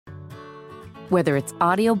Whether it's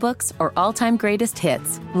audiobooks or all-time greatest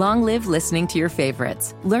hits, long live listening to your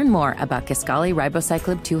favorites. Learn more about Kisqali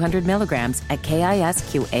Ribociclib 200 milligrams at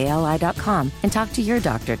KISQALI.com and talk to your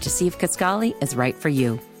doctor to see if Kisqali is right for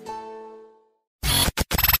you.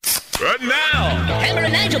 Right now, Hammer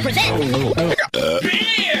and Nigel present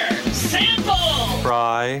beer sample.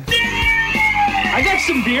 Fry. I got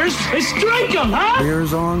some beers. Let's drink them, huh?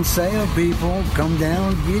 Beer's on sale, people. Come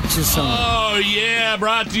down, get you some. Oh, yeah.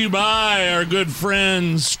 Brought to you by our good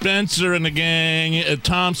friends Spencer and the gang at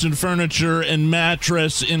Thompson Furniture and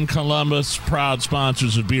Mattress in Columbus. Proud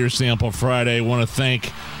sponsors of Beer Sample Friday. Want to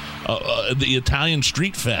thank the Italian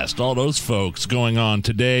Street Fest, all those folks going on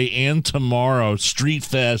today and tomorrow. Street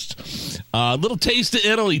Fest, little taste of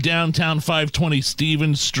Italy, downtown 520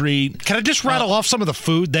 Stevens Street. Can I just rattle off some of the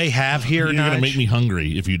food they have here? You're going to make me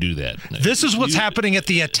hungry if you do that. This is what's happening at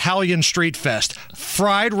the Italian Street Fest.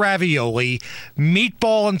 Fried ravioli,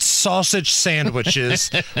 meatball and sausage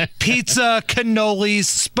sandwiches, pizza, cannolis,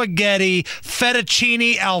 spaghetti,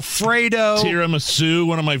 fettuccine Alfredo. Tiramisu,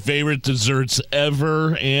 one of my favorite desserts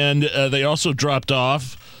ever. And they also dropped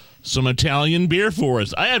off some Italian beer for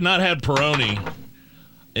us. I have not had Peroni,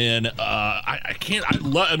 and I can't.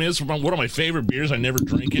 I mean, it's one of my favorite beers. I never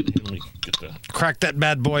drink it. Let me get the Crack that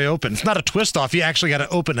bad boy open. It's not a twist off. You actually got to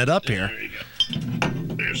open it up here. There you go.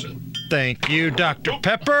 There's it. Thank you, Dr.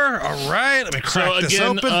 Pepper. All right, let me crack this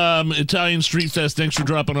open. Italian Street Fest. Thanks for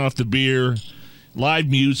dropping off the beer. Live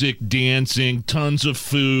music, dancing, tons of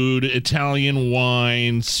food, Italian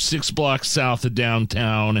wine, 6 blocks south of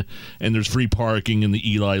downtown, and there's free parking in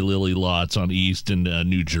the Eli Lilly lots on East and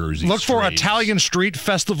New Jersey. Look for Italian Street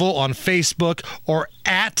Festival on Facebook or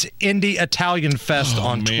at Indie Italian Fest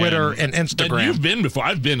on Twitter and Instagram. And you've been before.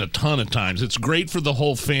 I've been a ton of times. It's great for the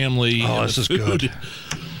whole family. Oh, this is good.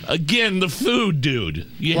 Again, the food,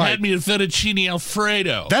 dude. You had me at fettuccine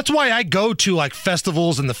Alfredo. That's why I go to like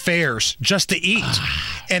festivals and the fairs just to eat.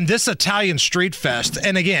 And this Italian Street Fest,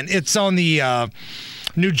 and again, it's on the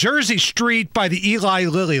New Jersey Street by the Eli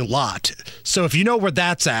Lilly lot. So if you know where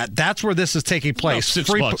that's at, that's where this is taking place. About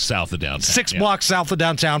 6 blocks south of downtown. 6 blocks south of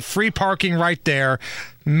downtown. Free parking right there.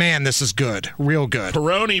 Man, this is good. Real good.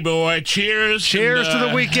 Peroni, boy. Cheers. Cheers to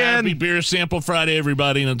the weekend. Happy Beer Sample Friday,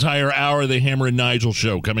 everybody. An entire hour of the Hammer and Nigel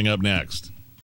show coming up next.